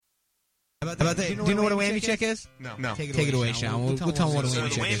How about that? Do you know what a whammy chick is? No. Take it away, Sean. We'll tell them what a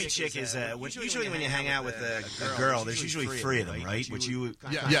whammy chick is. So the whammy chick is usually when you hang out with a girl, there's usually 3 of them, right? Which you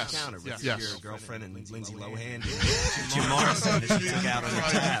encounter with your girlfriend and Lindsay Lohan and Jim Morrison that you took out on the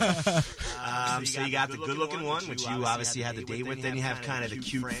tab. So you got the good-looking one, which you obviously had the date with. Then you have kind of the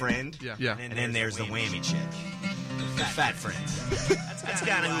cute friend. And then there's the whammy chick. The fat friend. That's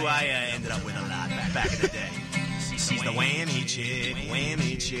kind of who I ended up with a lot back in the day. She's the whammy chick,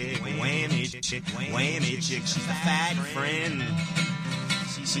 whammy chick, whammy chick, whammy chick. She's the fat friend.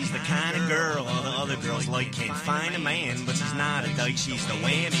 She's the kind of girl all the other girls like can't find a man, but she's not a dyke. She's the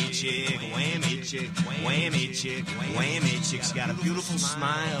whammy chick, whammy chick, whammy chick, whammy chick. She's got a beautiful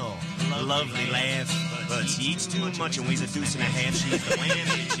smile, a lovely laugh, but she eats too much and weighs a deuce and a half. She's the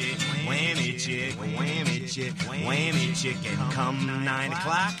whammy chick, whammy chick, whammy chick, whammy chick. And come 9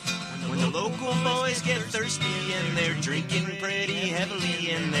 o'clock, when the local boys get thirsty and they're drinking pretty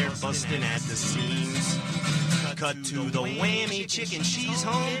heavily and they're busting at the seams, cut to the whammy chick and she's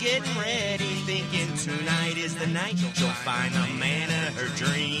home getting ready, thinking tonight is the night she'll find the man of her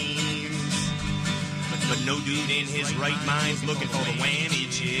dreams. But no dude in his right mind's looking for the whammy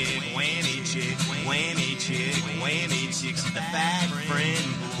chick, whammy chick, whammy chick, whammy chick. She's the fat friend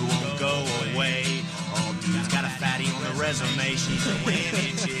who won't go away. All dudes got a fatty on the resume. She's a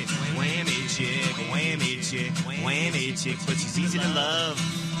whammy chick, whammy chick, whammy chick, whammy chick. But she's easy to love,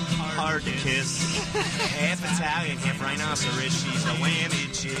 hard to kiss. Half Italian, half rhinoceros. She's a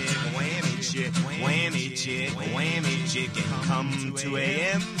whammy chick, whammy chick, whammy chick, whammy chick. And come 2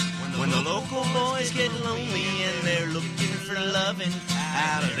 a.m. when the local boys get lonely and they're looking for loving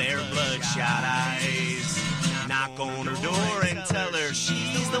out of their bloodshot eyes. Knock on her door and tell her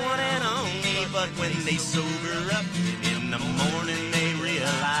she's the one and only. But when they sober up in the morning, they realize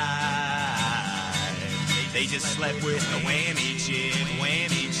they just slept with a whammy chick,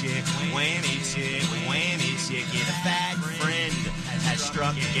 whammy chick, whammy chick, whammy chick. Yeah, the fat friend has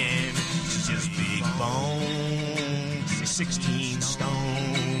struck again. She's just big bone, 16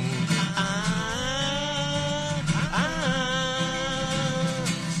 stone.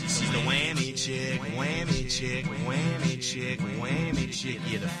 She's the whammy chick, whammy chick, whammy chick, whammy chick.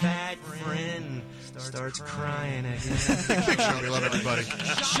 Yeah, the fat friend starts crying again. Show me love, everybody.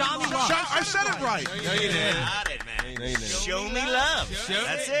 Show me love. I said it right. No, you didn't. Got it, man. Show me love.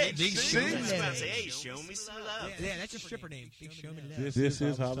 That's it. Big Show Me Love. Hey, show me some love. Yeah, that's your stripper name. Big Show Me Love. This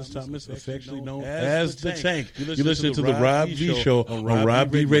is Hollis Thomas, affectionately known as The Tank. You listen to the Rob V Show on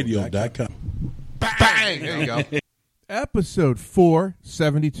RobVRadio.com. Bang! There you go. Episode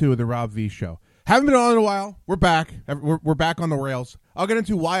 472 of the Rob V Show. Haven't been on in a while. We're back. We're back on the rails. I'll get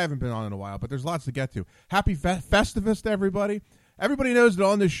into why I haven't been on in a while, but there's lots to get to. Happy Festivus to everybody. Everybody knows that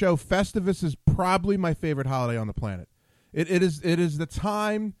on this show, Festivus is probably my favorite holiday on the planet. It is the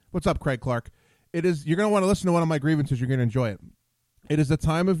time. What's up, Craig Clark? It is. You're going to want to listen to one of my grievances. You're going to enjoy it. It is the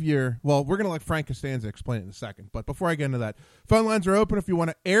time of year. Well, we're going to let Frank Costanza explain it in a second. But before I get into that, phone lines are open if you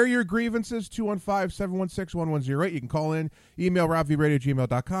want to air your grievances, 215-716-1108. You can call in, email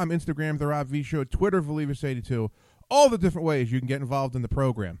robvradiogmail.com, Instagram, The Rob V Show, Twitter, Valivas82. All the different ways you can get involved in the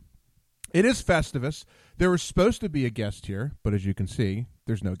program. It is Festivus. There was supposed to be a guest here, but as you can see,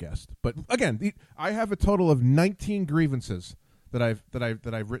 there's no guest. But again, I have a total of 19 grievances that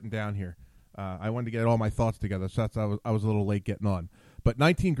I've written down here. I wanted to get all my thoughts together, so I was a little late getting on. But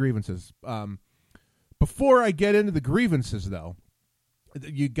 19 grievances. Before I get into the grievances, though,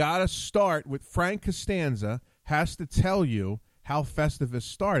 you got to start with Frank Costanza has to tell you how Festivus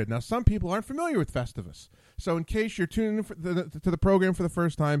started. Now, some people aren't familiar with Festivus. So in case you're tuning in to the program for the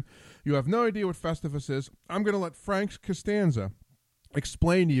first time, you have no idea what Festivus is, I'm going to let Frank Costanza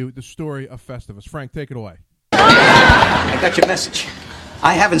explain to you the story of Festivus. Frank, take it away. I got your message.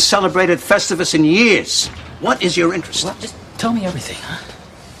 I haven't celebrated Festivus in years. What is your interest? Well, just tell me everything, huh?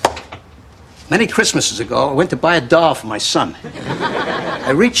 Many Christmases ago, I went to buy a doll for my son. I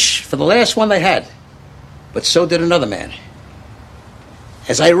reached for the last one they had, but so did another man.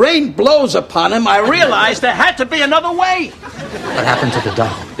 As I rained blows upon him, I realized there had to be another way. What happened to the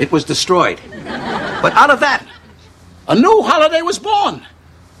doll? It was destroyed. But out of that, a new holiday was born.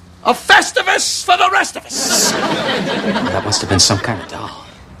 A Festivus for the rest of us. Well, that must have been some kind of doll.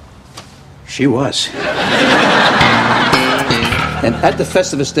 She was. And at the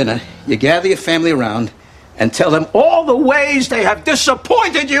Festivus dinner, you gather your family around and tell them all the ways they have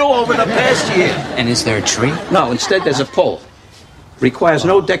disappointed you over the past year. And is there a tree? No, instead there's a pole. Requires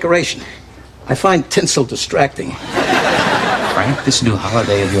no decoration. I find tinsel distracting. Frank, this new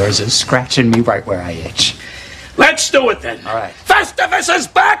holiday of yours is scratching me right where I itch. Let's do it then. All right. Festivus is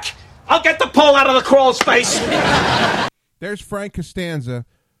back! I'll get the pole out of the crawl's face. There's Frank Costanza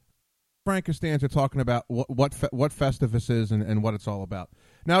Frank Costanza talking about what Festivus is and what it's all about.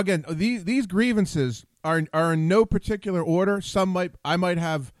 Now, again, these grievances are in no particular order. I might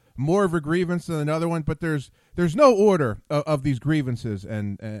have more of a grievance than another one, but there's no order of these grievances,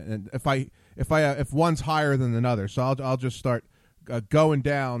 and if one's higher than another, so I'll just start going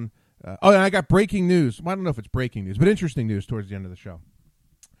down. And I got breaking news. Well, I don't know if it's breaking news, but interesting news towards the end of the show.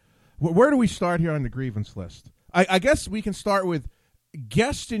 Where do we start here on the grievance list? I guess we can start with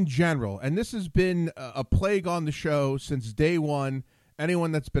guests in general, and this has been a plague on the show since day one.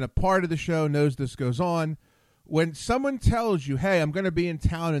 Anyone that's been a part of the show knows this goes on. When someone tells you, hey, I'm going to be in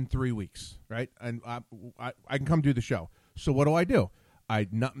town in 3 weeks, right, and I can come do the show. So what do? I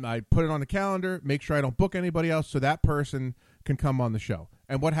put it on the calendar, make sure I don't book anybody else so that person can come on the show.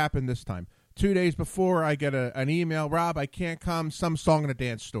 And what happened this time? 2 days before, I get an email, Rob, I can't come, some song and a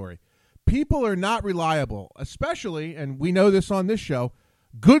dance story. People are not reliable, especially, and we know this on this show,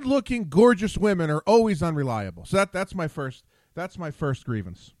 good-looking, gorgeous women are always unreliable. So that's my first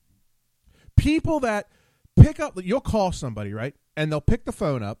grievance. People that pick up, you'll call somebody, right? And they'll pick the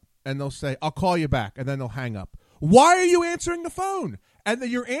phone up and they'll say, I'll call you back, and then they'll hang up. Why are you answering the phone? And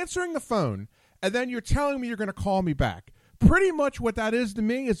then you're answering the phone, and then you're telling me you're going to call me back. Pretty much what that is to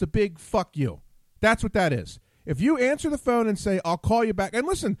me is a big fuck you. That's what that is. If you answer the phone and say, I'll call you back, and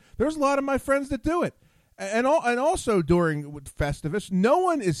listen, there's a lot of my friends that do it. And also during Festivus, no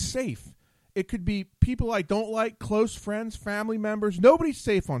one is safe. It could be people I don't like, close friends, family members. Nobody's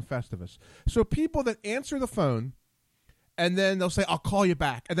safe on Festivus. So people that answer the phone, and then they'll say, I'll call you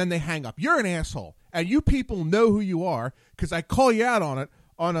back, and then they hang up. You're an asshole. And you people know who you are because I call you out on it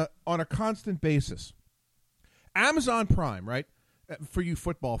on a constant basis. Amazon Prime, right? For you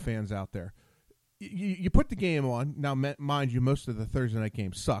football fans out there. You put the game on. Now, mind you, most of the Thursday night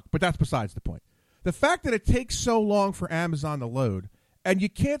games suck, but that's besides the point. The fact that it takes so long for Amazon to load, and you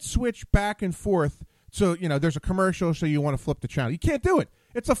can't switch back and forth, so, there's a commercial, so you want to flip the channel. You can't do it.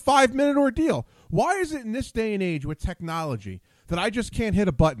 It's a 5-minute ordeal. Why is it in this day and age with technology that I just can't hit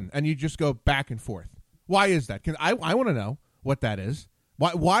a button and you just go back and forth? Why is that? I want to know what that is.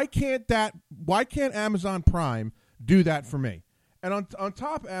 Why can't Amazon Prime do that for me? And on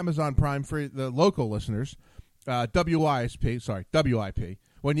top of Amazon Prime, for the local listeners, WIP,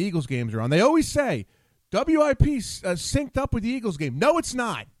 when the Eagles games are on, they always say, WIP synced up with the Eagles game. No, it's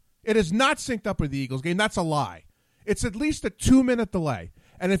not. It is not synced up with the Eagles game. That's a lie. It's at least a 2-minute delay.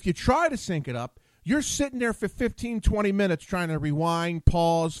 And if you try to sync it up, you're sitting there for 15, 20 minutes trying to rewind,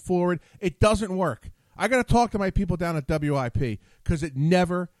 pause, forward. It doesn't work. I got to talk to my people down at WIP because it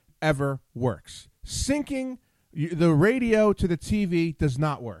never, ever works. Syncing the radio to the TV does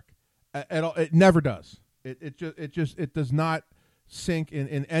not work. It never does. It does not sync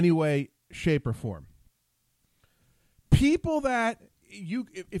in any way, shape, or form. People that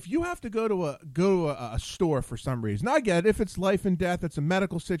if you have to go to a store for some reason, I get it. If it's life and death, it's a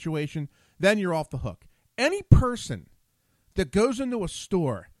medical situation, then you're off the hook. Any person that goes into a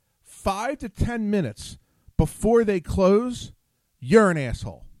store 5 to 10 minutes before they close, you're an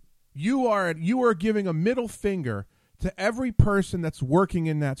asshole. You are giving a middle finger to every person that's working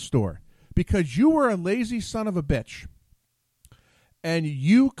in that store because you were a lazy son of a bitch and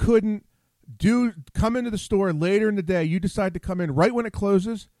you couldn't come into the store later in the day. You decide to come in right when it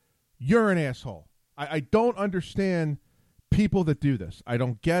closes. You're an asshole. I don't understand people that do this. I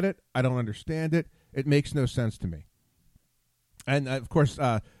don't get it. I don't understand it. It makes no sense to me. And of course,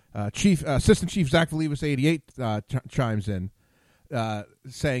 Assistant Chief Zach Valivas 88 chimes in.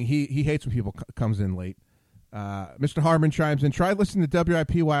 Saying he hates when people comes in late. Mr. Harmon chimes in, try listening to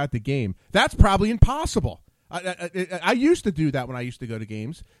WIP while at the game. That's probably impossible. I used to do that when I used to go to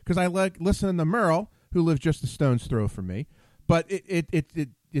games because I like listening to Merle, who lives just a stone's throw from me. But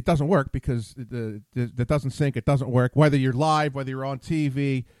it doesn't work because it doesn't sync. It doesn't work. Whether you're live, whether you're on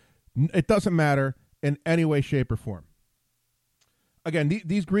TV, it doesn't matter in any way, shape, or form. Again,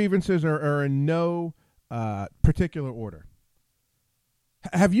 these grievances are in no particular order.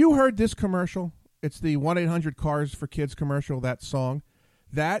 Have you heard this commercial? It's the 1-800-CARS-FOR-KIDS commercial, that song.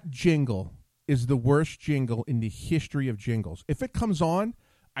 That jingle is the worst jingle in the history of jingles. If it comes on,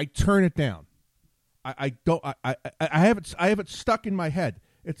 I turn it down. I have it stuck in my head.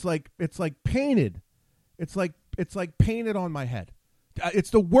 It's like painted. It's like painted on my head. It's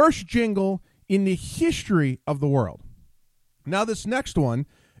the worst jingle in the history of the world. Now this next one,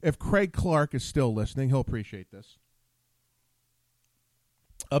 if Craig Clark is still listening, he'll appreciate this.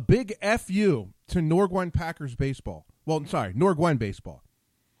 A big F-U to Norgwen Packers baseball. Well, sorry, Norgwen baseball.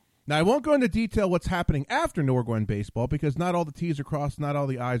 Now, I won't go into detail what's happening after Norgwen baseball because not all the T's are crossed, not all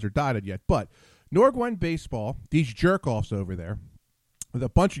the I's are dotted yet. But Norgwen baseball, these jerk-offs over there, with a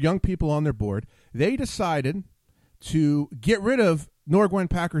bunch of young people on their board, they decided to get rid of Norgwen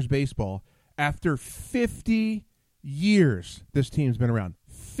Packers baseball after 50 years. This team's been around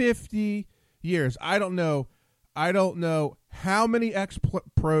 50 years. I don't know how many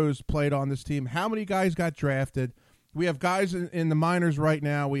ex-pros played on this team, how many guys got drafted. We have guys in the minors right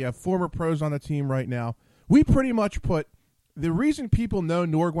now. We have former pros on the team right now. We pretty much put the reason people know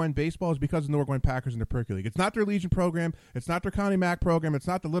Norgwen baseball is because of Norgwen Packers in the Perky League. It's not their Legion program. It's not their Connie Mack program. It's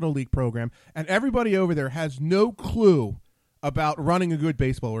not the Little League program. And everybody over there has no clue about running a good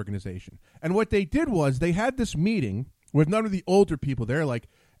baseball organization. And what they did was they had this meeting with none of the older people there, like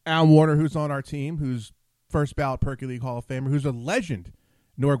Al Warner, who's on our team, who's first ballot Perky League Hall of Famer, who's a legend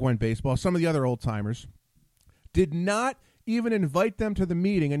Norgwen baseball. Some of the other old-timers did not even invite them to the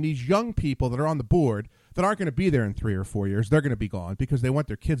meeting, and these young people that are on the board that aren't going to be there in 3 or 4 years, they're going to be gone because they want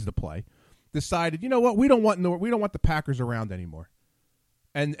their kids to play, decided, you know what, we don't want the Packers around anymore.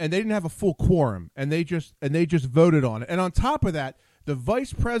 And they didn't have a full quorum, and they just voted on it. And on top of that, the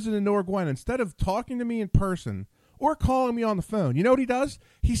vice president of Norgwen, instead of talking to me in person or calling me on the phone, you know what he does?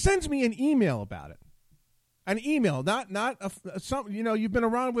 He sends me an email about it. An email, you've been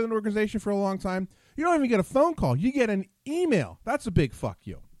around with an organization for a long time. You don't even get a phone call. You get an email. That's a big fuck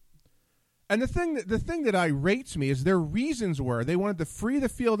you. And the thing that irates me is their reasons were they wanted to free the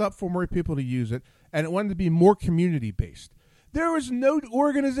field up for more people to use it, and it wanted to be more community-based. There was no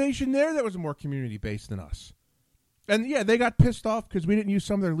organization there that was more community-based than us. And, yeah, they got pissed off because we didn't use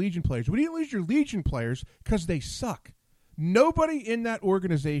some of their Legion players. We didn't use your Legion players because they suck. Nobody in that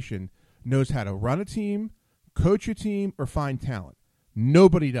organization knows how to run a team, coach a team, or find talent.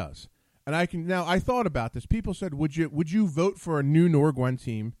 Nobody does. And I thought about this. People said, would you vote for a new Norgwen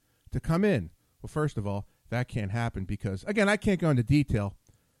team to come in? Well, first of all, that can't happen because, again, I can't go into detail.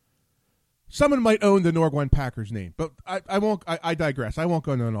 Someone might own the Norgwen Packers name, but I won't. I digress. I won't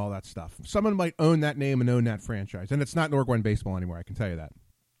go into all that stuff. Someone might own that name and own that franchise, and it's not Norgwen baseball anymore. I can tell you that.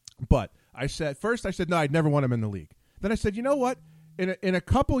 But I said no, I'd never want them in the league. Then I said, you know what? In a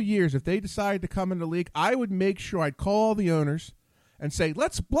couple years, if they decide to come in the league, I would make sure I'd call all the owners and say,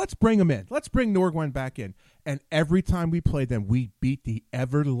 let's bring them in. Let's bring Norgwen back in. And every time we played them, we beat the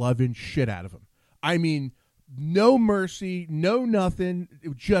ever-loving shit out of them. I mean, no mercy, no nothing,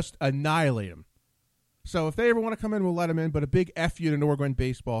 just annihilate them. So if they ever want to come in, we'll let them in. But a big F you to Norgwen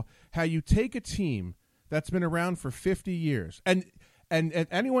baseball, how you take a team that's been around for 50 years. And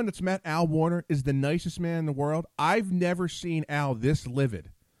anyone that's met Al Warner is the nicest man in the world. I've never seen Al this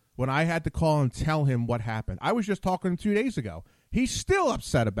livid when I had to call and tell him what happened. I was just talking to him 2 days ago. He's still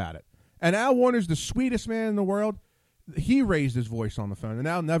upset about it. And Al Warner's the sweetest man in the world. He raised his voice on the phone, and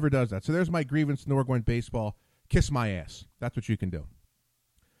Al never does that. So there's my grievance, Norgwen baseball. Kiss my ass. That's what you can do.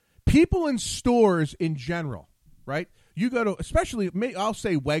 People in stores in general, right? You go to, especially, I'll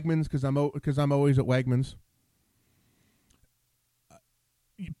say Wegmans because I'm always at Wegmans.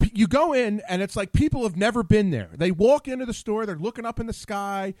 You go in, and it's like people have never been there. They walk into the store, they're looking up in the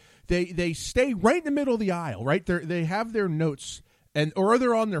sky. They stay right in the middle of the aisle, right? They have their notes, or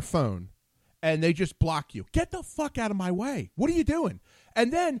they're on their phone, and they just block you. Get the fuck out of my way. What are you doing?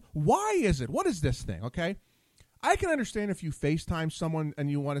 And then, why is it? What is this thing, okay? I can understand if you FaceTime someone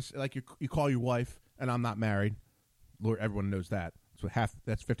and you want to, like, you call your wife, and I'm not married. Lord, everyone knows that. So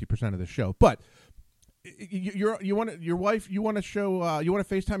that's 50% of the show. But you want your wife, you want to show, you want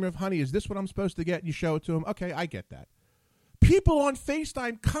to FaceTime her, honey, is this what I'm supposed to get? And you show it to him. Okay, I get that. People on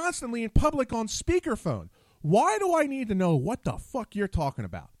FaceTime constantly in public on speakerphone. Why do I need to know what the fuck you're talking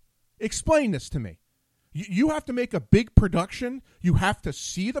about? Explain this to me. You have to make a big production. You have to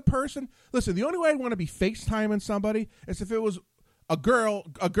see the person. Listen, the only way I'd want to be FaceTiming somebody is if it was a girl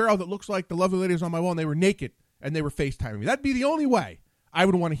that looks like the lovely ladies on my wall and they were naked and they were FaceTiming me. That'd be the only way I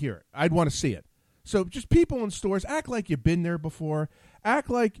would want to hear it. I'd want to see it. So just people in stores, act like you've been there before. Act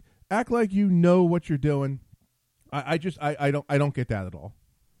like you know what you're doing. I don't get that at all.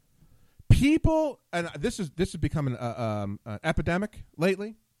 People, and this is becoming an epidemic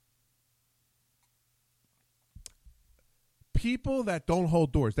lately. People that don't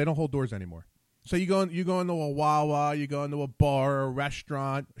hold doors, they don't hold doors anymore. So you go into a Wawa, you go into a bar, a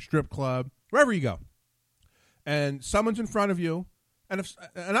restaurant, a strip club, wherever you go, and someone's in front of you, and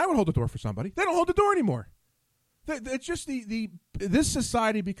I would hold the door for somebody. They don't hold the door anymore. It's just this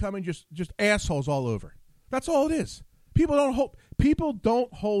society becoming just assholes all over. That's all it is. People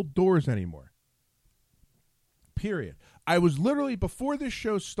don't hold doors anymore. Period. I was literally, before this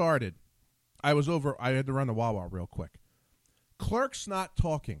show started, I had to run the Wawa real quick. Clerk's not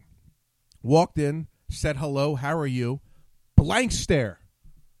talking. Walked in, said hello, how are you? Blank stare.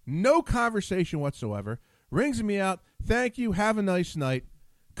 No conversation whatsoever. Rings me out, thank you, have a nice night,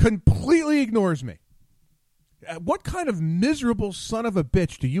 completely ignores me. What kind of miserable son of a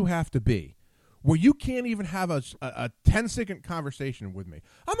bitch do you have to be where you can't even have a 10-second conversation with me?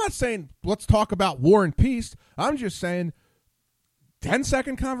 I'm not saying let's talk about war and peace. I'm just saying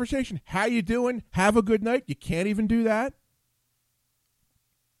 10-second conversation. How you doing? Have a good night. You can't even do that.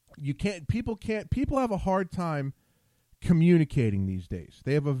 People have a hard time communicating these days.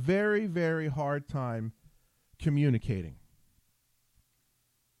 They have a very, very hard time communicating.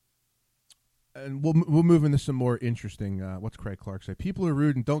 And we'll move into some more interesting, what's Craig Clark say? People are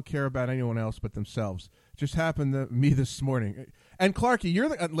rude and don't care about anyone else but themselves. Just happened to me this morning. And Clarky,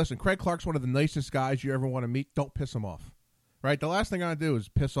 listen, Craig Clark's one of the nicest guys you ever want to meet. Don't piss him off, right? The last thing I want to do is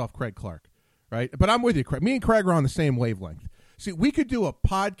piss off Craig Clark, right? But I'm with you, Craig. Me and Craig are on the same wavelength. See, we could do a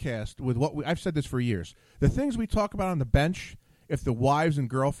podcast with I've said this for years. The things we talk about on the bench, if the wives and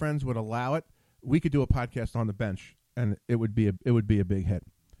girlfriends would allow it, we could do a podcast on the bench, and it would be a big hit.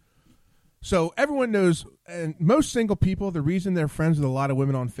 So everyone knows, and most single people, the reason they're friends with a lot of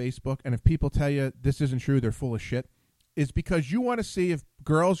women on Facebook, and if people tell you this isn't true, they're full of shit, is because you want to see if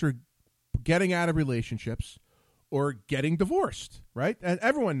girls are getting out of relationships or getting divorced, right? And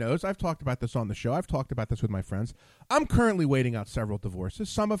everyone knows, I've talked about this on the show, I've talked about this with my friends. I'm currently waiting out several divorces.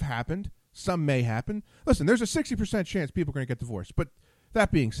 Some have happened, some may happen. Listen, there's a 60% chance people are going to get divorced. But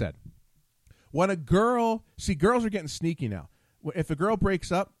that being said, when girls are getting sneaky now. If a girl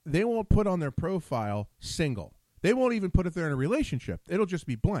breaks up, they won't put on their profile single. They won't even put if they're in a relationship. It'll just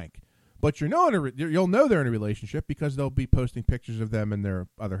be blank. But you'll know they're in a relationship because they'll be posting pictures of them and their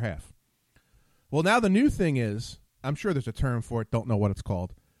other half. Well, now the new thing is, I'm sure there's a term for it, don't know what it's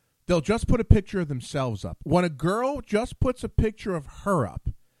called. They'll just put a picture of themselves up. When a girl just puts a picture of her up,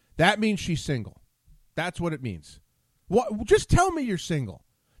 that means she's single. That's what it means. Just tell me you're single.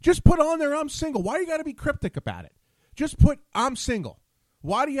 Just put on there, I'm single. Why you got to be cryptic about it? Just put, I'm single.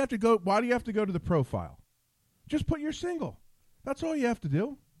 Why do you have to go to the profile? Just put you're single. That's all you have to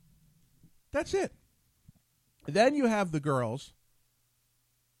do. That's it. Then you have the girls.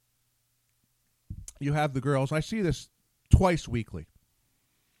 I see this twice weekly.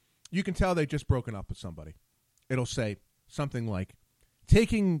 You can tell they've just broken up with somebody. It'll say something like,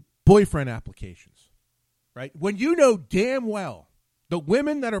 taking boyfriend applications, right? When you know damn well the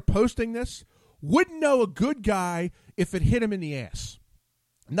women that are posting this wouldn't know a good guy if it hit him in the ass.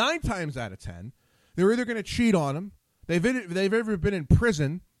 9 times out of 10, they're either going to cheat on him, they've ever been in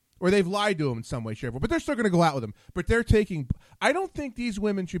prison, or they've lied to him in some way, shape, or form. But they're still going to go out with him. But I don't think these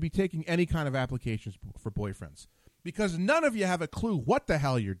women should be taking any kind of applications for boyfriends because none of you have a clue what the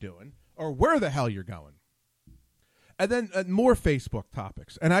hell you're doing or where the hell you're going. And then more Facebook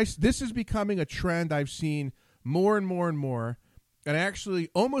topics. And this is becoming a trend I've seen more and more and more. And I actually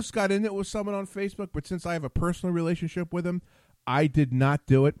almost got in it with someone on Facebook, but since I have a personal relationship with him, I did not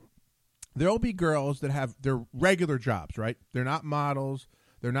do it. There'll be girls that have their regular jobs, right? They're not models.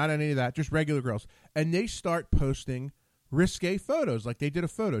 They're not any of that, just regular girls. And they start posting risque photos, like they did a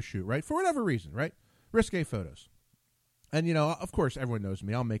photo shoot, right? For whatever reason, right? Risque photos. And, of course, everyone knows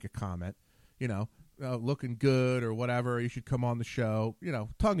me. I'll make a comment, looking good or whatever. You should come on the show,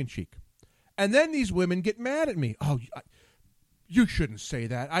 tongue-in-cheek. And then these women get mad at me. Oh, you shouldn't say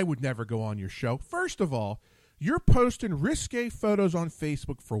that. I would never go on your show. First of all, you're posting risque photos on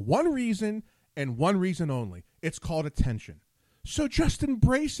Facebook for one reason and one reason only. It's called attention. So just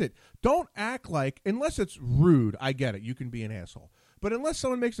embrace it. Don't act like, unless it's rude, I get it, you can be an asshole. But unless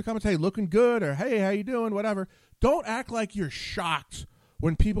someone makes a comment, hey, looking good, or hey, how you doing, whatever, don't act like you're shocked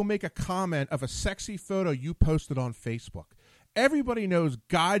when people make a comment of a sexy photo you posted on Facebook. Everybody knows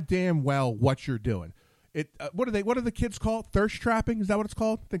goddamn well what you're doing. What do the kids call it? Thirst trapping? Is that what it's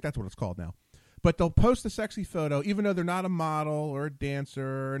called? I think that's what it's called now. But they'll post a sexy photo, even though they're not a model or a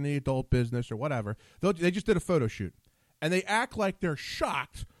dancer or in the adult business or whatever. They just did a photo shoot. And they act like they're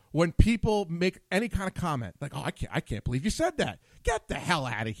shocked when people make any kind of comment. Like, oh, I can't believe you said that. Get the hell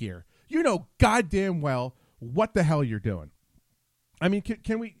out of here. You know goddamn well what the hell you're doing. I mean,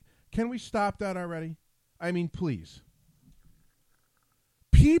 can we stop that already? I mean, please.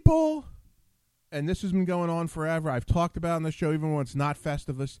 People... And this has been going on forever. I've talked about it on the show, even when it's not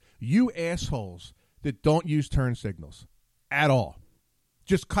Festivus. You assholes that don't use turn signals at all.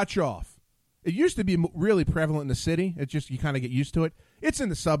 Just cut you off. It used to be really prevalent in the city. It's just you kind of get used to it. It's in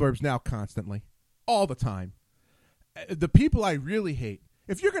the suburbs now constantly, all the time. The people I really hate,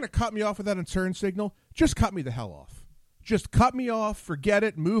 if you're going to cut me off without a turn signal, just cut me the hell off. Just cut me off, forget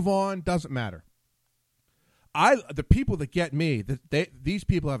it, move on, doesn't matter. The people that get me, these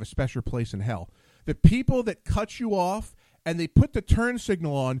people have a special place in hell. The people that cut you off and they put the turn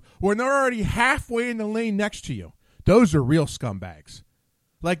signal on when they're already halfway in the lane next to you. Those are real scumbags.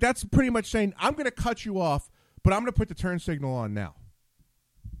 Like, that's pretty much saying, I'm going to cut you off, but I'm going to put the turn signal on now.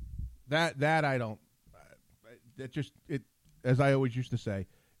 That I don't. It as I always used to say,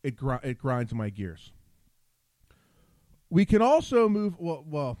 it grinds my gears. We can also move.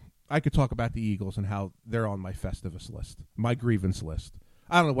 Well, I could talk about the Eagles and how they're on my Festivus list, my grievance list.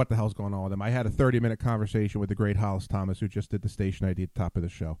 I don't know what the hell's going on with them. I had a 30-minute conversation with the great Hollis Thomas, who just did the station ID at the top of the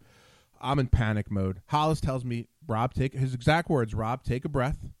show. I'm in panic mode. Hollis tells me, Rob, his exact words, Rob, take a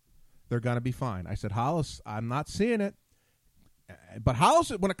breath. They're going to be fine. I said, Hollis, I'm not seeing it. But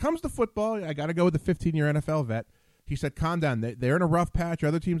Hollis, when it comes to football, I got to go with the 15-year NFL vet. He said, calm down. They're in a rough patch.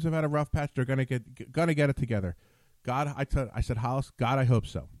 Other teams have had a rough patch. They're going to get it together. God, I said, Hollis, God, I hope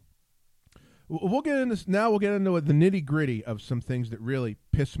so. We'll get into this now. We'll get into the nitty-gritty of some things that really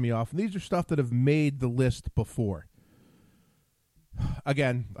piss me off. And these are stuff that have made the list before.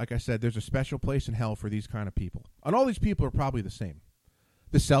 Again, like I said, there's a special place in hell for these kind of people. And all these people are probably the same.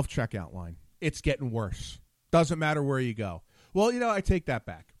 The self-checkout line. It's getting worse. Doesn't matter where you go. Well, I take that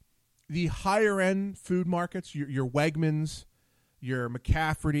back. The higher-end food markets, your Wegmans, your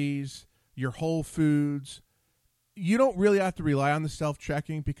McCafferty's, your Whole Foods, you don't really have to rely on the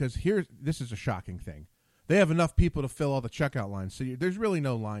self-checking because this is a shocking thing. They have enough people to fill all the checkout lines, so there's really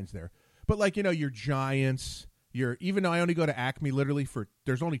no lines there. But your Giants, even though I only go to Acme literally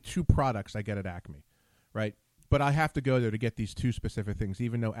there's only 2 products I get at Acme, right? But I have to go there to get these 2 specific things,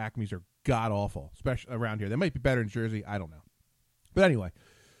 even though Acme's are god-awful, especially around here. They might be better in Jersey. I don't know. But anyway,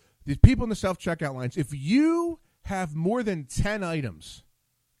 these people in the self-checkout lines, if you have more than 10 items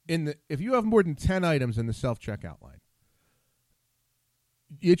in the self-checkout line,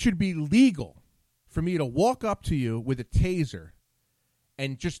 it should be legal for me to walk up to you with a taser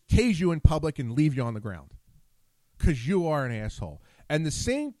and just tase you in public and leave you on the ground because you are an asshole. And the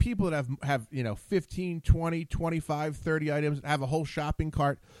same people that have 15, 20, 25, 30 items, have a whole shopping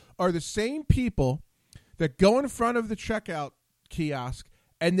cart, are the same people that go in front of the checkout kiosk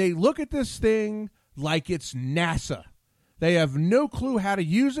and they look at this thing like it's NASA. They have no clue how to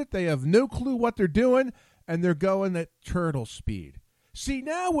use it. They have no clue what they're doing, and they're going at turtle speed. See,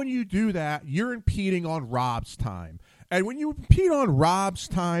 now when you do that, you're impeding on Rob's time. And when you impede on Rob's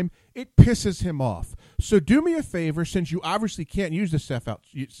time, it pisses him off. So do me a favor, since you obviously can't use the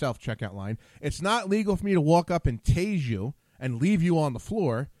self-checkout line, it's not legal for me to walk up and tase you and leave you on the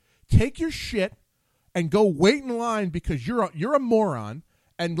floor. Take your shit and go wait in line because you're a moron,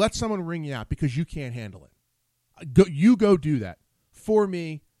 and let someone ring you out because you can't handle it. Go do that. For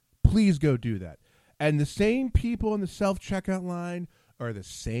me, please go do that. And the same people in the self-checkout line are the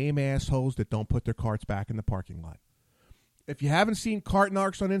same assholes that don't put their carts back in the parking lot. If you haven't seen Cart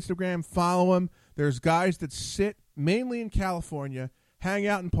Narcs on Instagram, follow them. There's guys that sit mainly in California, hang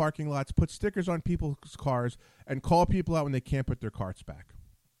out in parking lots, put stickers on people's cars, and call people out when they can't put their carts back.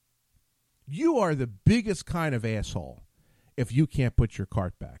 You are the biggest kind of asshole if you can't put your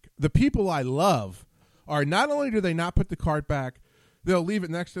cart back. The people I love are not only do they not put the cart back, they'll leave it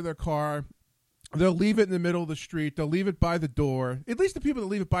next to their car. They'll leave it in the middle of the street. They'll leave it by the door. At least the people that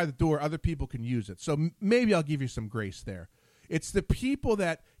leave it by the door, other people can use it. So maybe I'll give you some grace there. It's the people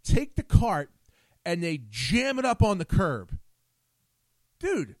that take the cart and they jam it up on the curb.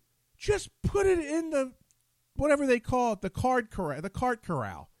 Dude, just put it in the, whatever they call it, the cart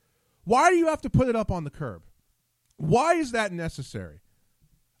corral. Why do you have to put it up on the curb? Why is that necessary?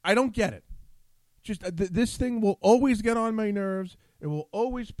 I don't get it. Just this thing will always get on my nerves. It will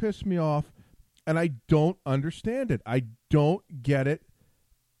always piss me off. And I don't understand it. I don't get it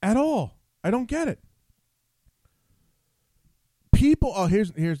at all. I don't get it. People. Oh, here's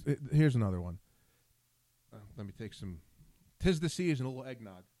another one. Let me take some. 'Tis the season, a little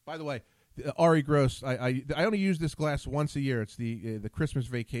eggnog. By the way, Ari Gross. I only use this glass once a year. It's the Christmas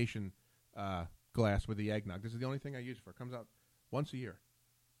vacation glass with the eggnog. This is the only thing I use it for. It comes out once a year.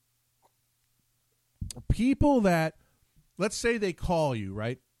 People that, let's say they call you,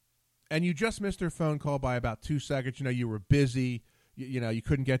 right? And you just missed their phone call by about 2 seconds. You were busy. You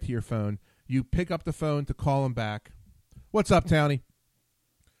couldn't get to your phone. You pick up the phone to call them back. What's up, Townie?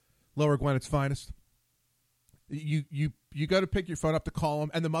 Lower Gwinnett's finest. You go to pick your phone up to call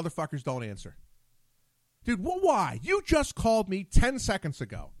them, and the motherfuckers don't answer. Dude, why? You just called me 10 seconds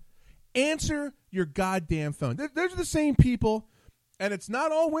ago. Answer your goddamn phone. Those are the same people, and it's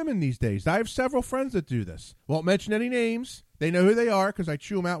not all women these days. I have several friends that do this. Won't mention any names. They know who they are because I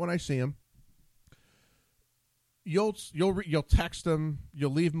chew them out when I see them. You'll text them.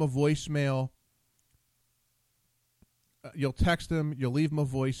 You'll leave them a voicemail. You'll text them. You'll leave them a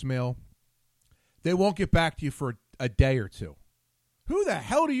voicemail. They won't get back to you for a day or two. Who the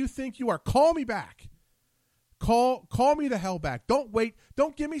hell do you think you are? Call me back. Call me the hell back. Don't wait.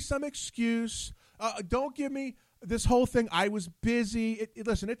 Don't give me some excuse. Don't give me this whole thing. I was busy.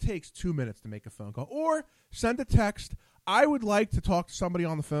 Listen, it takes 2 minutes to make a phone call or send a text. I would like to talk to somebody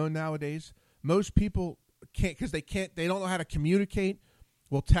on the phone nowadays. Most people can't because they don't know how to communicate.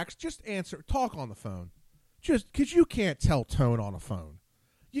 Well, text, just answer, talk on the phone. Just because you can't tell tone on a phone.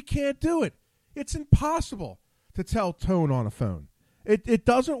 You can't do it. It's impossible to tell tone on a phone. It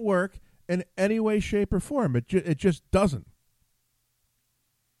doesn't work in any way, shape, or form. It just doesn't.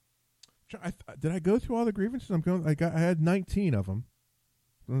 Did I go through all the grievances? I had 19 of them.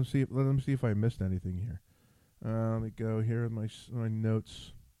 Let me see if I missed anything here. Let me go here with my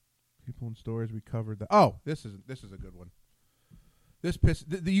notes. People in stores. We covered that. Oh, this is a good one.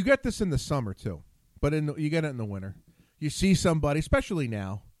 You get this in the summer too, but you get it in the winter. You see somebody, especially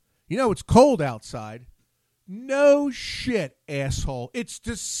now. You know it's cold outside. No shit, asshole. It's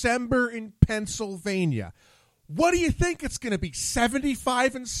December in Pennsylvania. What do you think it's going to be?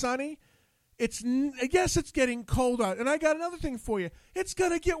 75 and sunny? I guess it's getting cold out. And I got another thing for you. It's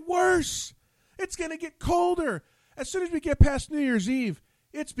going to get worse. It's going to get colder. As soon as we get past New Year's Eve,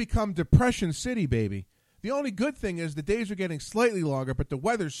 it's become Depression City, baby. The only good thing is the days are getting slightly longer, but the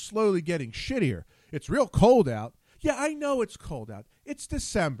weather's slowly getting shittier. It's real cold out. Yeah, I know it's cold out. It's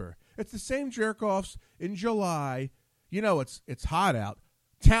December. It's the same jerk-offs in July. You know it's hot out.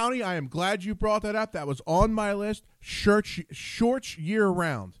 Townie, I am glad you brought that up. That was on my list. Shorts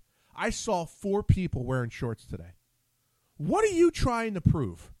year-round. I saw 4 people wearing shorts today. What are you trying to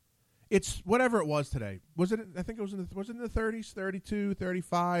prove? It's whatever it was today. Was it? I think it was in the 30s, 32,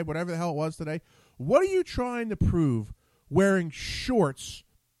 35, whatever the hell it was today. What are you trying to prove wearing shorts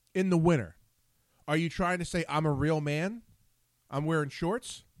in the winter? Are you trying to say I'm a real man? I'm wearing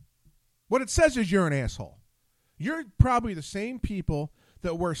shorts? What it says is you're an asshole. You're probably the same people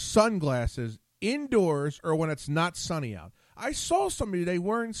that wear sunglasses indoors or when it's not sunny out. I saw somebody today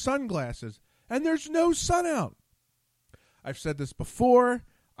wearing sunglasses, and there's no sun out. I've said this before.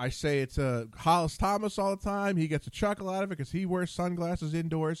 I say it's Hollis Thomas all the time. He gets a chuckle out of it because he wears sunglasses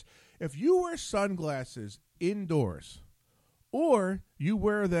indoors. If you wear sunglasses indoors or you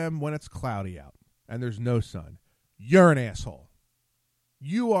wear them when it's cloudy out and there's no sun, you're an asshole.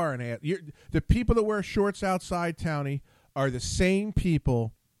 You are an asshole. The people that wear shorts outside, Townie, are the same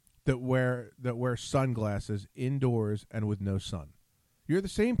people that wear sunglasses indoors and with no sun. You're the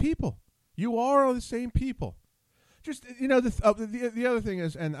same people. You are the same people. Just, the other thing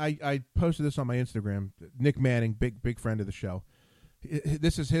is, and I posted this on my Instagram, Nick Manning, big friend of the show.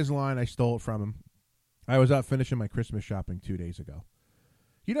 This is his line. I stole it from him. I was out finishing my Christmas shopping 2 days ago.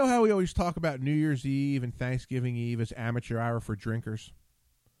 You know how we always talk about New Year's Eve and Thanksgiving Eve as amateur hour for drinkers?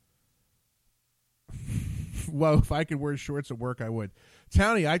 Well, if I could wear shorts at work, I would.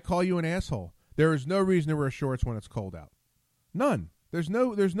 Townie, I'd call you an asshole. There is no reason to wear shorts when it's cold out. None. There's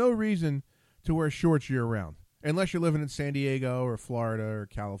no reason to wear shorts year round. Unless you're living in San Diego or Florida or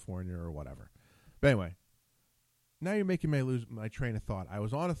California or whatever. But anyway, now you're making me lose my train of thought.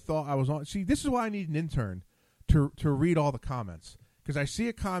 See, this is why I need an intern to read all the comments. Because I see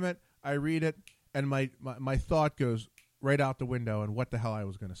a comment, I read it, and my thought goes right out the window and what the hell I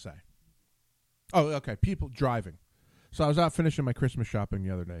was going to say. Oh, okay, people driving. So I was out finishing my Christmas shopping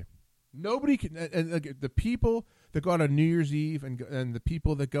the other day. Nobody can, and the people that go out on New Year's Eve and the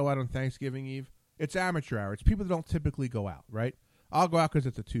people that go out on Thanksgiving Eve, it's amateur hour. It's people that don't typically go out, right? I'll go out because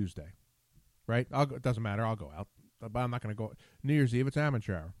it's a Tuesday, right? It doesn't matter. I'll go out, but I'm not going to go. New Year's Eve, it's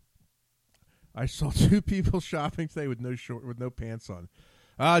amateur hour. I saw 2 people shopping today with no pants on.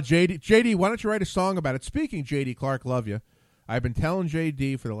 JD, why don't you write a song about it? Speaking, JD Clark, love you. I've been telling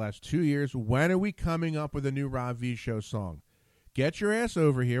JD for the last 2 years, when are we coming up with a new Rob V Show song? Get your ass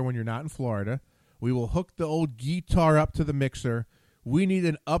over here when you're not in Florida. We will hook the old guitar up to the mixer. We need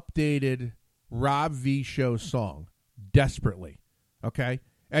an updated Rob V Show song desperately. Okay?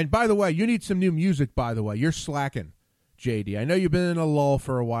 And by the way, you need some new music, by the way. You're slacking, JD. I know you've been in a lull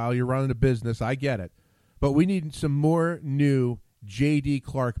for a while. You're running a business. I get it. But we need some more new JD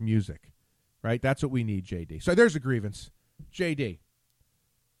Clark music. Right? That's what we need, JD. So there's a grievance. JD.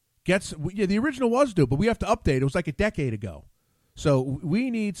 The original was due, but we have to update. It was like a decade ago. So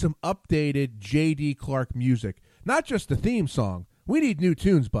we need some updated J.D. Clark music. Not just the theme song. We need new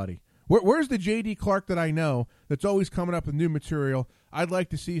tunes, buddy. Where's the J.D. Clark that I know that's always coming up with new material? I'd like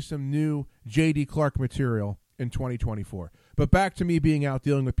to see some new J.D. Clark material in 2024. But back to me being out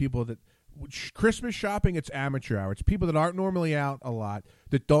dealing with people that Christmas shopping, it's amateur hour. It's people that aren't normally out a lot,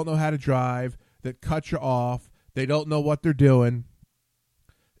 that don't know how to drive, that cut you off. They don't know what they're doing.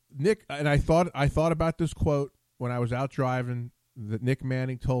 Nick, and I thought about this quote when I was out driving that Nick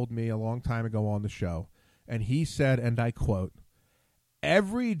Manning told me a long time ago on the show. and he said, and I quote,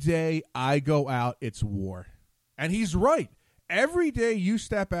 "Every day I go out, it's war." And he's right. Every day you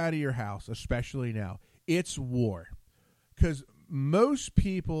step out of your house, especially now, it's war. Because most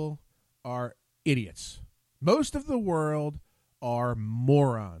people are idiots. Most of the world are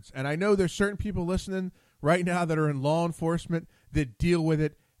morons. And I know there's certain people listening right now that are in law enforcement that deal with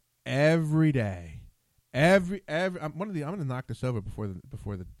it every day. I'm going to knock this over before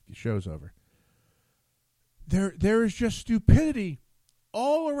the show's over. There is just stupidity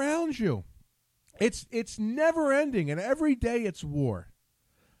all around you. It's never ending, and every day it's war.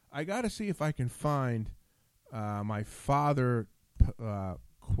 I got to see if I can find my father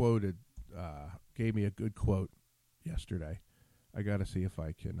gave me a good quote yesterday. I got to see if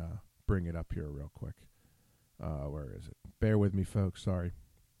I can bring it up here real quick. Where is it? Bear with me, folks. Sorry.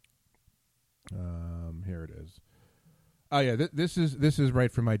 Here it is. Oh yeah, this is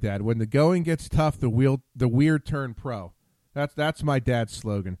right from my dad. When the going gets tough, the weird turn pro. That's my dad's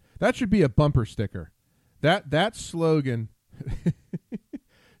slogan. That should be a bumper sticker. That slogan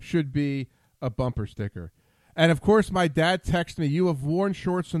should be a bumper sticker. And of course, my dad texted me, "You have worn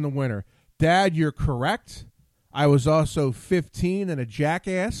shorts in the winter." Dad, you're correct. I was also 15 and a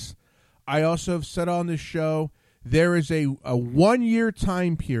jackass. I also have said on this show there is a 1 year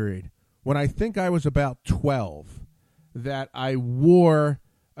time period when I think I was about 12 that I wore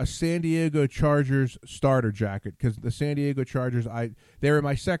a San Diego Chargers starter jacket, because the San Diego Chargers, they were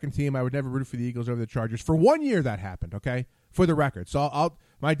my second team. I would never root for the Eagles over the Chargers. For 1 year that happened, okay, for the record. So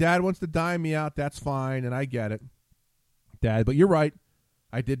my dad wants to dime me out. That's fine, and I get it, Dad. But you're right.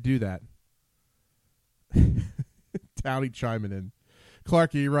 I did do that. Townie chiming in.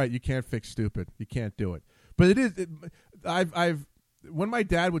 Clarky, you're right. You can't fix stupid. You can't do it. But it is. I've when my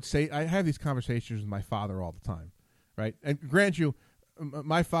dad would say, I have these conversations with my father all the time, right? And grant you,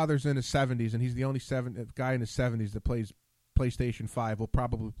 my father's in his 70s, and he's the only guy in his 70s that plays PlayStation 5. We'll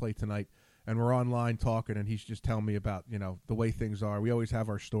probably play tonight, and we're online talking, and he's just telling me about the way things are. We always have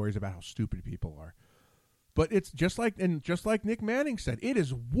our stories about how stupid people are, but it's just like Nick Manning said, it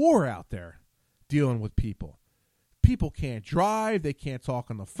is war out there dealing with people. People can't drive, they can't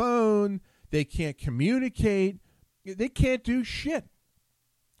talk on the phone, they can't communicate, they can't do shit.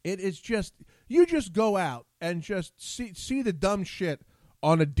 It is just, you just go out and just see the dumb shit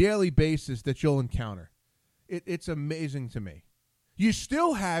on a daily basis that you'll encounter. It's amazing to me. You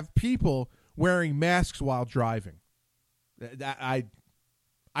still have people wearing masks while driving. I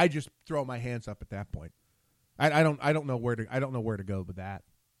just throw my hands up at that point. I don't know where to go with that.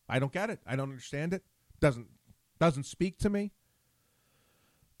 I don't get it. I don't understand it. Doesn't speak to me.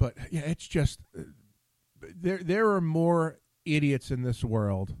 But yeah, it's just there are more idiots in this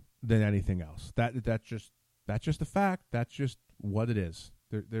world than anything else. That's just a fact. That's just what it is.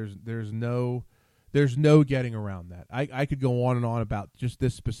 There's no getting around that. I could go on and on about just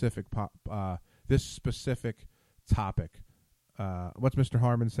this specific topic. What's Mr.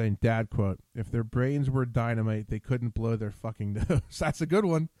 Harmon saying? Dad quote: "If their brains were dynamite, they couldn't blow their fucking nose." That's a good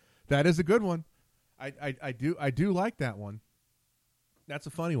one. That is a good one. I do like that one. That's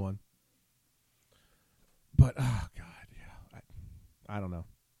a funny one. But oh god, yeah, I don't know.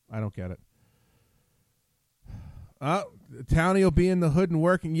 I don't get it. Townie will be in the hood and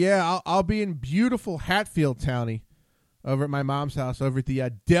working. Yeah, I'll be in beautiful Hatfield, Townie, over at my mom's house, over at the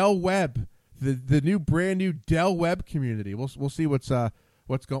Del Webb, the brand new Del Webb community. We'll see what's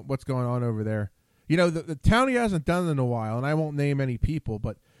going on over there. The Townie hasn't done it in a while, and I won't name any people,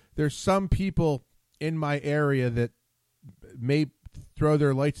 but there's some people in my area that may throw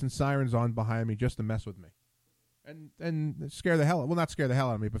their lights and sirens on behind me just to mess with me, and scare the hell. Well, not scare the hell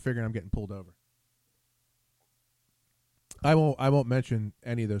out of me, but figuring I'm getting pulled over. I won't mention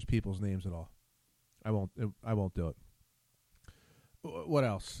any of those people's names at all. I won't do it. What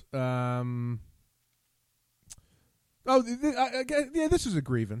else? This is a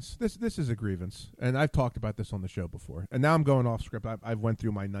grievance. This is a grievance, and I've talked about this on the show before. And now I'm going off script. I've went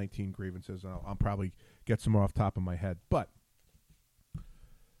through my 19 grievances, and I'll probably get some more off the top of my head. But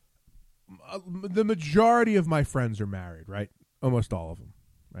the majority of my friends are married, right? Almost all of them,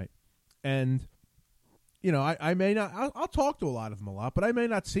 right? And I may not. I'll talk to a lot of them a lot, but I may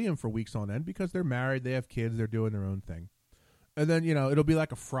not see them for weeks on end because they're married, they have kids, they're doing their own thing. And then it'll be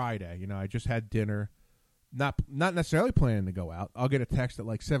like a Friday. I just had dinner. Not necessarily planning to go out. I'll get a text at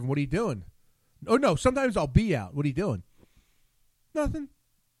like 7. What are you doing? Oh, no. Sometimes I'll be out. What are you doing? Nothing.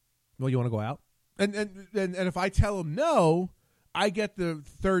 Well, you want to go out? And if I tell them no, I get the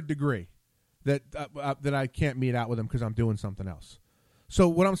third degree that I can't meet out with them because I'm doing something else. So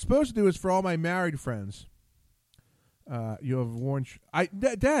what I'm supposed to do is for all my married friends, You have worn.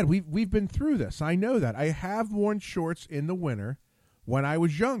 Dad, we've been through this. I know that. I have worn shorts in the winter when I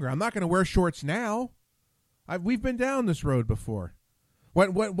was younger. I'm not going to wear shorts now. We've been down this road before.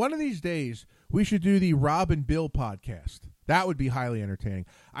 One of these days, we should do the Rob and Bill podcast. That would be highly entertaining.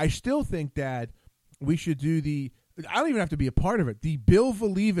 I still think, Dad, we should do I don't even have to be a part of it. The Bill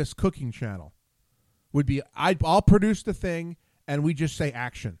Volivis cooking channel would be. I'll produce the thing, and we just say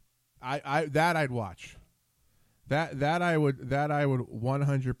action. I'd watch. That I would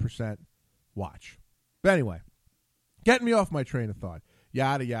 100% watch. But anyway, getting me off my train of thought.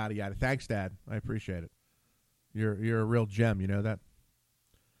 Yada yada yada. Thanks, Dad. I appreciate it. You're a real gem. You know that.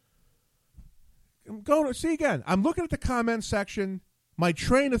 I'm going to see again. I'm looking at the comment section. My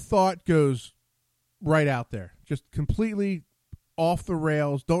train of thought goes right out there, just completely off the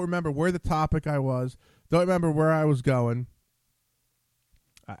rails. Don't remember where the topic I was. Don't remember where I was going.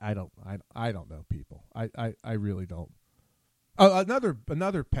 I don't know, people. I really don't.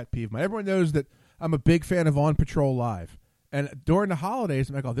 Another pet peeve of mine. Everyone knows that I'm a big fan of On Patrol Live. And during the holidays,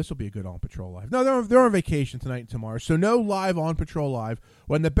 I'm like, oh, this will be a good On Patrol Live. No, they're on vacation tonight and tomorrow, so no live On Patrol Live,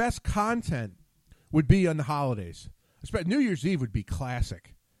 when the best content would be on the holidays. New Year's Eve would be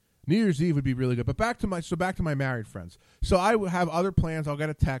classic. New Year's Eve would be really good. But back to my married friends. So I would have other plans. I'll get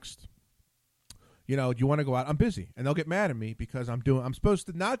a text. Do you want to go out? I'm busy. And they'll get mad at me because I'm supposed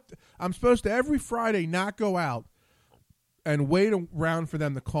to every Friday not go out and wait around for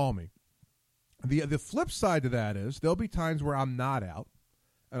them to call me. The flip side to that is there'll be times where I'm not out,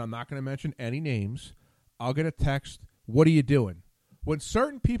 and I'm not going to mention any names. I'll get a text, what are you doing? When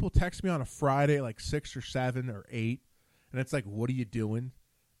certain people text me on a Friday like 6 or 7 or 8, and it's like, what are you doing?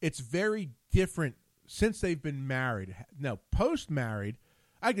 It's very different since they've been married. No, post-married,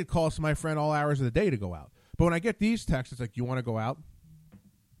 I could call my friend all hours of the day to go out. But when I get these texts, it's like, you want to go out?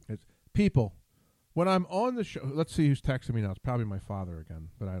 People, when I'm on the show, let's see who's texting me now. It's probably my father again,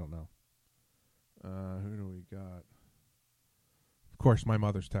 but I don't know. Who do we got? Of course, my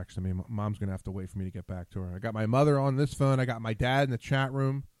mother's texting me. Mom's going to have to wait for me to get back to her. I got my mother on this phone. I got my dad in the chat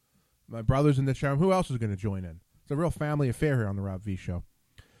room. My brother's in the chat room. Who else is going to join in? It's a real family affair here on the Rob V Show.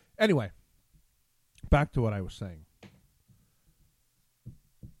 Anyway, back to what I was saying.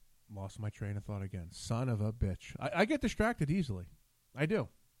 Lost my train of thought again. Son of a bitch. I get distracted easily. I do.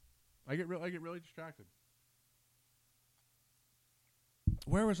 I get really distracted.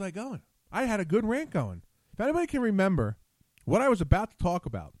 Where was I going? I had a good rant going. If anybody can remember what I was about to talk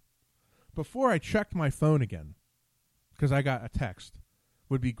about before I checked my phone again, because I got a text,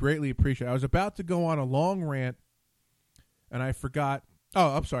 would be greatly appreciated. I was about to go on a long rant, and I forgot.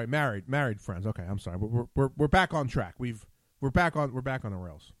 Oh, I'm sorry. Married friends. Okay, I'm sorry. We're back on track. We're back on the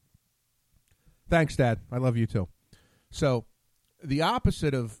rails. Thanks, Dad. I love you too. So, the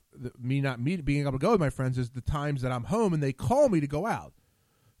opposite of me being able to go with my friends is the times that I'm home and they call me to go out.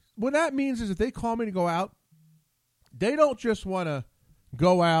 What that means is if they call me to go out, they don't just want to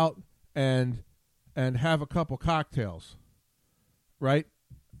go out and have a couple cocktails, right?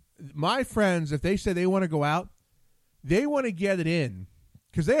 My friends, if they say they want to go out, they want to get it in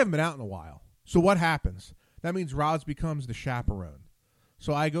because they haven't been out in a while. So what happens? That means Roz becomes the chaperone.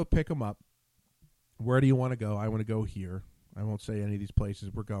 So I go pick them up. Where do you want to go? I want to go here. I won't say any of these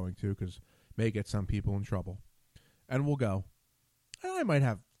places we're going to because it may get some people in trouble. And we'll go. And I might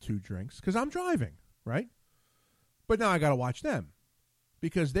have 2 drinks because I'm driving, right? But now I got to watch them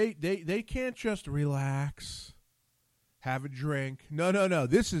because they can't just relax, have a drink. No.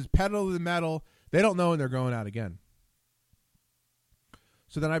 This is pedal to the metal. They don't know when they're going out again.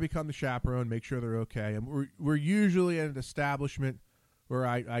 So then I become the chaperone, make sure they're okay. And we're usually at an establishment where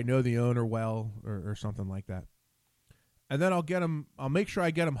I know the owner well or something like that. And then I'll make sure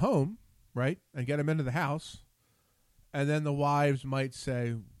I get them home, right, and get them into the house. And then the wives might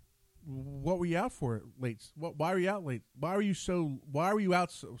say, what were you out for late? Why were you out late? Why were you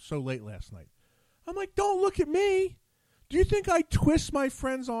out so late last night? I'm like, don't look at me. Do you think I twist my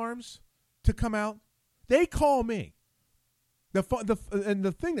friends' arms to come out? They call me. And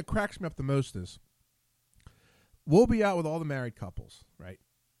the thing that cracks me up the most is we'll be out with all the married couples, right?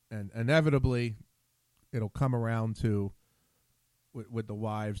 And inevitably it'll come around to with the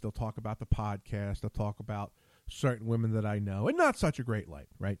wives. They'll talk about the podcast. They'll talk about certain women that I know, and not such a great light,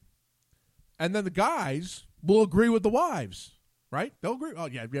 right? And then the guys will agree with the wives, right? They'll agree. Oh,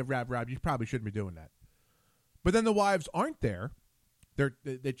 yeah, Rob, you probably shouldn't be doing that. But then the wives aren't there.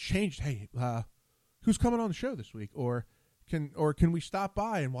 They changed. Hey, who's coming on the show this week? Or can we stop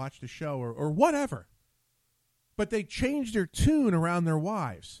by and watch the show or whatever? But they changed their tune around their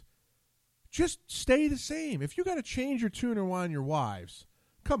wives. Just stay the same. If you got to change your tune around your wives,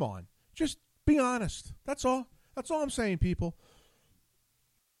 come on. Just be honest. That's all. That's all I'm saying, people.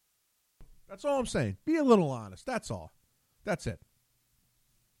 That's all I'm saying. Be a little honest. That's all. That's it.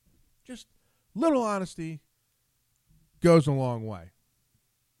 Just little honesty goes a long way.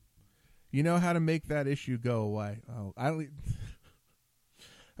 You know how to make that issue go away. Oh, I don't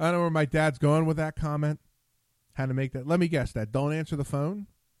know where my dad's going with that comment. How to make that? Let me guess that. Don't answer the phone.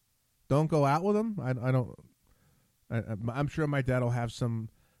 Don't go out with him. I'm sure my dad will have some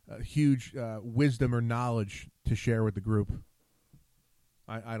huge wisdom or knowledge to share with the group.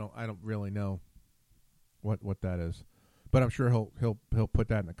 I don't really know what that is, but I'm sure he'll put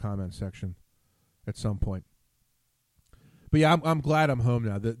that in the comment section at some point. But yeah, I'm glad I'm home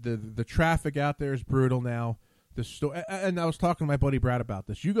now. The traffic out there is brutal now. The store, and I was talking to my buddy Brad about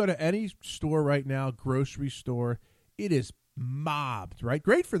this. You go to any store right now, grocery store, it is mobbed. Right,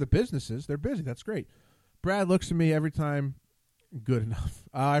 great for the businesses. They're busy. That's great. Brad looks at me every time. Good enough.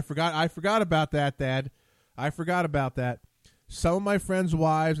 I forgot about that, Dad. I forgot about that. Some of my friends'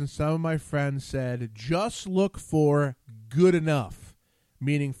 wives and some of my friends said, just look for good enough,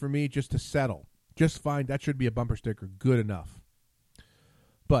 meaning for me just to settle. Just find, that should be a bumper sticker, good enough.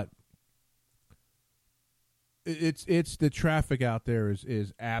 But it's the traffic out there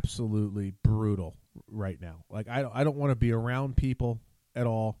is absolutely brutal right now. Like I don't want to be around people at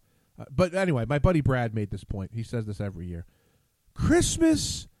all. But anyway, my buddy Brad made this point. He says this every year.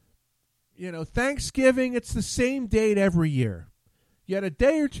 Christmas, Thanksgiving, it's the same date every year. Yet a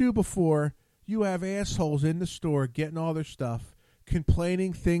day or two before, you have assholes in the store getting all their stuff,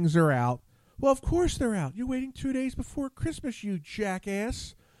 complaining things are out. Well, of course they're out. You're waiting 2 days before Christmas, you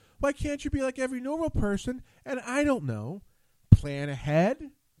jackass. Why can't you be like every normal person? And I don't know, plan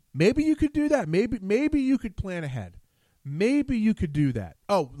ahead? Maybe you could do that. Maybe you could plan ahead. Maybe you could do that.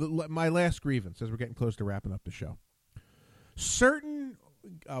 Oh, my last grievance, as we're getting close to wrapping up the show. Certain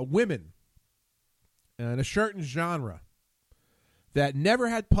women in a certain genre that never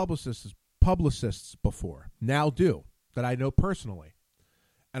had publicists before now do, that I know personally.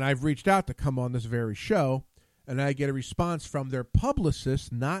 And I've reached out to come on this very show, and I get a response from their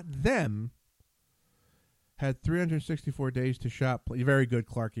publicist, not them. Had 364 days to shop. Very good,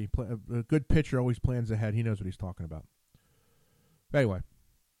 Clarky. A good pitcher always plans ahead. He knows what he's talking about. Anyway.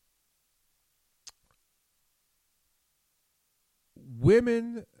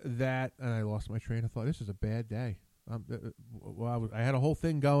 Women that, and I lost my train of thought. This is a bad day. I had a whole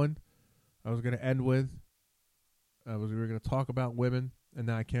thing going. I was going to end with. We were going to talk about women, and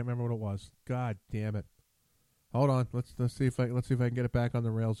now I can't remember what it was. God damn it! Hold on. Let's see if I can get it back on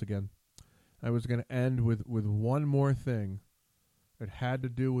the rails again. I was going to end with one more thing that had to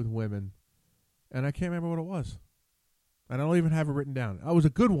do with women, and I can't remember what it was. And I don't even have it written down. It was a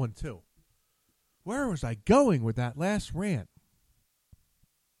good one too. Where was I going with that last rant?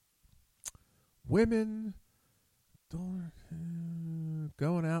 Women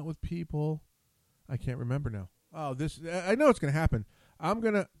going out with people. I can't remember now. Oh, I know it's going to happen.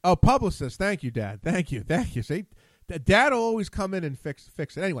 Publicist. Thank you, Dad. Thank you. See, Dad will always come in and fix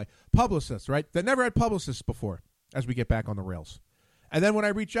it. Anyway, publicists, right? That never had publicists before, as we get back on the rails. And then when I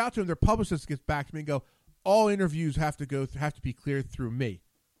reach out to them, their publicist gets back to me and go, all interviews have to be cleared through me.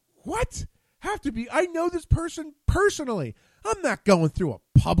 What? Have to be? I know this person personally. I'm not going through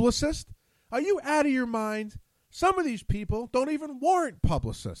a publicist. Are you out of your mind? Some of these people don't even warrant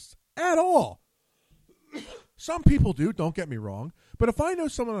publicists at all. Some people do, don't get me wrong. But if I know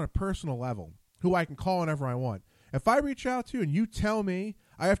someone on a personal level who I can call whenever I want, if I reach out to you and you tell me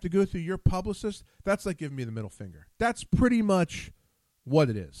I have to go through your publicist, that's like giving me the middle finger. That's pretty much what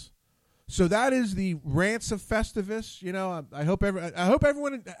it is. So that is the rants of Festivus. I hope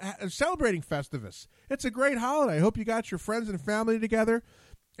everyone is celebrating Festivus. It's a great holiday. I hope you got your friends and family together,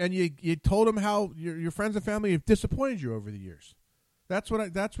 and you told them how your friends and family have disappointed you over the years. That's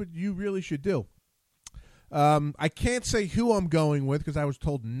what you really should do. I can't say who I'm going with because I was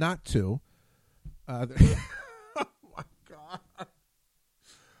told not to. Oh my God!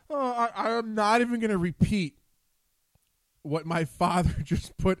 I am not even going to repeat what my father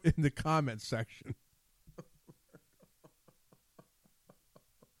just put in the comment section.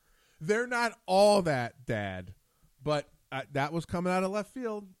 They're not all that, Dad, but that was coming out of left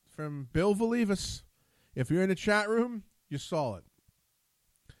field from Bill Valivas. If you're in the chat room, you saw it.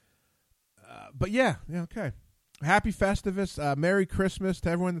 But yeah, okay. Happy Festivus. Merry Christmas to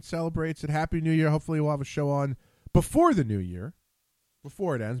everyone that celebrates it. Happy New Year. Hopefully we'll have a show on before the New Year,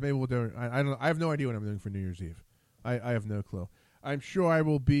 before it ends. Maybe we'll do it. I have no idea what I'm doing for New Year's Eve. I have no clue. I'm sure I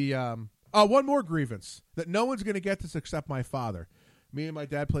will be. One more grievance that no one's going to get this except my father. Me and my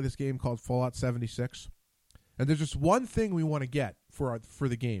dad play this game called Fallout 76, and there's just one thing we want to get for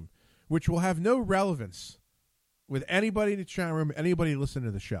the game, which will have no relevance with anybody in the chat room, anybody listening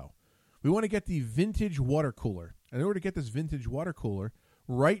to the show. We want to get the vintage water cooler. And in order to get this vintage water cooler,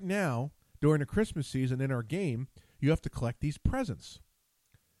 right now, during the Christmas season in our game, you have to collect these presents.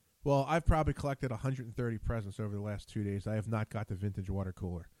 Well, I've probably collected 130 presents over the last 2 days. I have not got the vintage water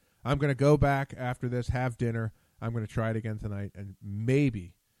cooler. I'm going to go back after this, have dinner. I'm going to try it again tonight, and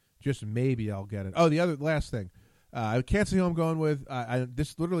maybe, just maybe, I'll get it. Oh, the last thing. I can't say who I'm going with.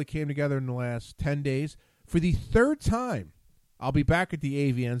 This literally came together in the last 10 days. For the third time, I'll be back at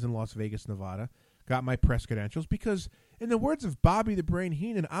the AVNs in Las Vegas, Nevada. Got my press credentials because, in the words of Bobby the Brain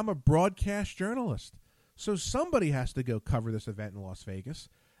Heenan, I'm a broadcast journalist. So somebody has to go cover this event in Las Vegas.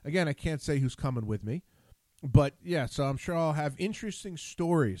 Again, I can't say who's coming with me. But, yeah, so I'm sure I'll have interesting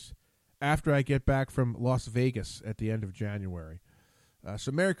stories after I get back from Las Vegas at the end of January.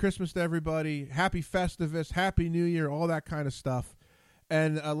 So Merry Christmas to everybody. Happy Festivus, Happy New Year, all that kind of stuff.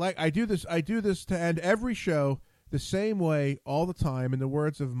 And I do this to end every show the same way all the time. In the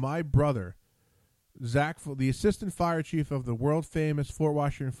words of my brother, Zach, the assistant fire chief of the world-famous Fort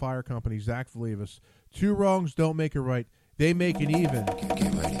Washington Fire Company, Zach Festivus. 2 wrongs don't make it right. They make it even.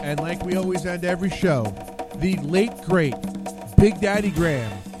 And like we always end every show, the late, great Big Daddy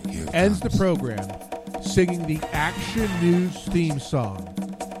Graham ends the program singing the Action News theme song.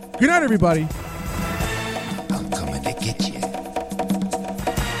 Good night, everybody. I'm coming to get you.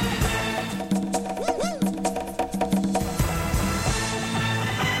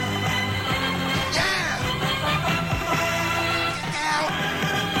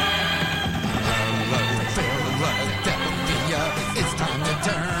 It's time to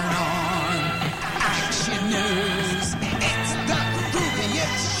turn on Action News. It's the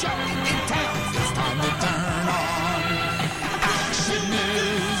grooviest show in town. It's time to turn on Action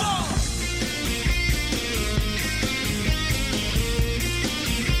News.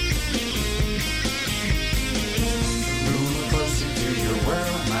 Move closer to your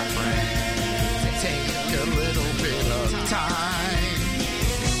world, my friend. Take a little bit of time.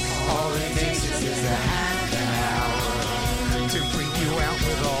 All it takes is a half an hour to freak you out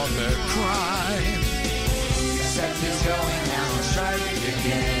with all the crime. Sex is going down on strike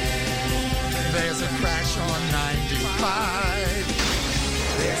again. There's a crash on 95.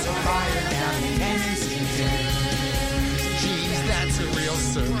 There's a fire down in Kensington. Geez, that's a real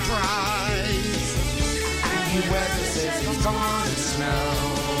surprise. And the weather says it's gonna snow.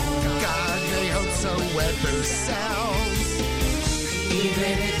 God, they hope so weather sells.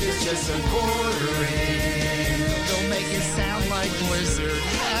 Even if it's just a quarter inch, they'll make it sound like blizzard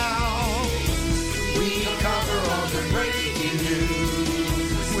hell. We cover all the breaking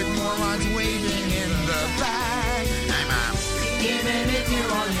news with morons waving in the back. Even if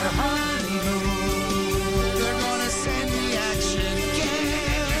you're on your honeymoon, they're gonna send the action cam.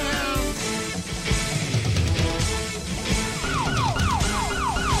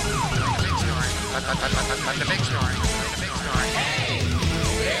 The big story. Hey,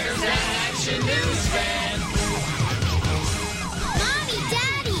 there's an Action News fan. Mommy,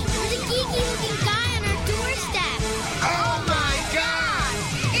 Daddy, there's a geeky-looking guy on our doorstep. Oh my God!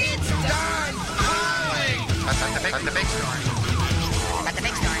 It's Don Holling. The big story.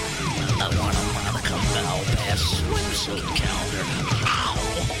 I want a Monica Bell Bass swimsuit calendar. Ow!